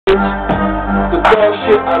bitch. The dog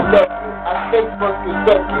shit, I love it. I stay fucking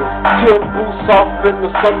ducking. Till boots off in the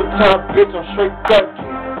summertime, bitch, I'm straight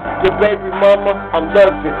ducking. Your baby mama, I'm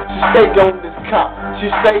loving. She stayed on this cop. She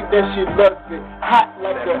say that she loves it. Hot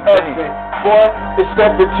like an oven. Boy, it's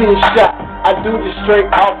 17 shot. I do this straight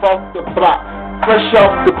off the block. Fresh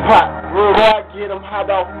off the pot. Boy, I get them hot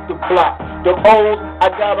off the block. The O's, I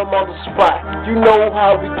got them on the spot. You know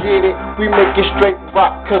how we get it. We make it straight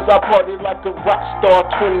rock. Cause I party like a rock star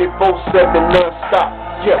 24/7 non-stop.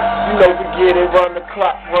 Yeah, you know we get it round the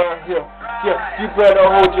clock round here. Yeah, you better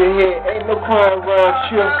hold your head. Ain't no crying around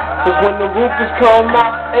here. Cause when the roofers come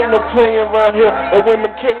out, ain't no playing around here. And when the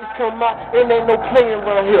K's come out, ain't no playing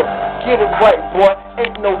around here. Get it right, boy.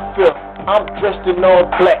 Ain't no fear. I'm dressed in all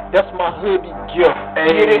black. That's my hoodie gift.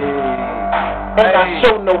 Get it? And I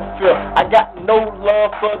show no fear. I got no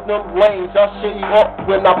love for them lanes. I see you up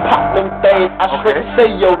when I pop them things. I straight say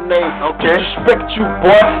your name. Disrespect you,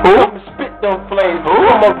 boy. Come and spit them flames.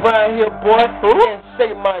 Come around here, boy, and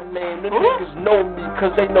say my name. The niggas know me,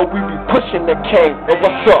 cause they know we be pushing the cane. But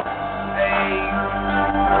what's up?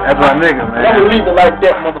 That's my nigga, man. I'ma leave it like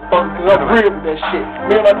that, motherfucker, cause I'm real with that shit.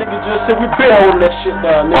 Me and my nigga just said we been holding that shit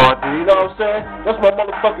down, nigga. You know what I'm saying? That's my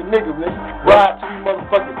motherfucking nigga, nigga. Ride till we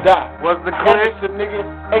motherfucking die. What's the clip? Nigga,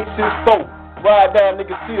 864. Ride down,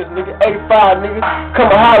 nigga, see us, nigga. 85, nigga. Come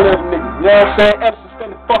and holler at a nigga. You know what I'm saying? Edison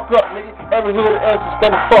stand the fuck up, nigga. Every hood in Edison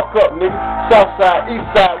stand the fuck up, nigga. South side, east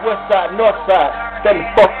side, west side, north side. Stand the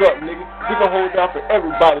fuck up, nigga. We gon' hold down for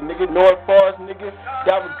everybody, nigga. North Forest, nigga.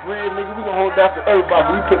 Dallas Bridge, nigga. We gon' hold down for everybody.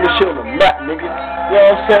 We put this shit on the map, nigga. You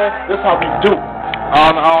know what I'm saying? That's how we do.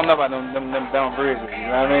 I don't know about them down bridges, you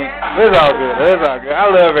know what I mean? It's all good, it's all good. I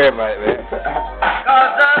love everybody, man.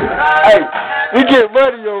 Hey, we get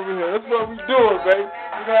money over here. That's what we doing, baby.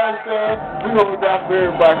 You know what I'm saying? We hold down for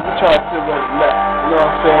everybody. We try to tell us that. You know what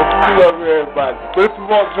I'm saying? We love everybody. But if you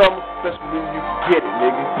want drama, that's when you can get it,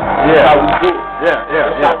 nigga. Yeah. That's how we do it. Yeah.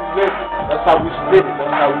 That's how we live it. That's how we split it.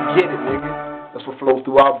 That's how we get it, nigga. That's what flows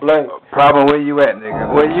through our blood. Problem, where you at,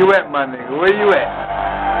 nigga? Where you at, my nigga? Where you at?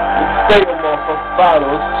 Stay on motherfucking follow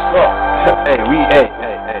us. What's up? Hey,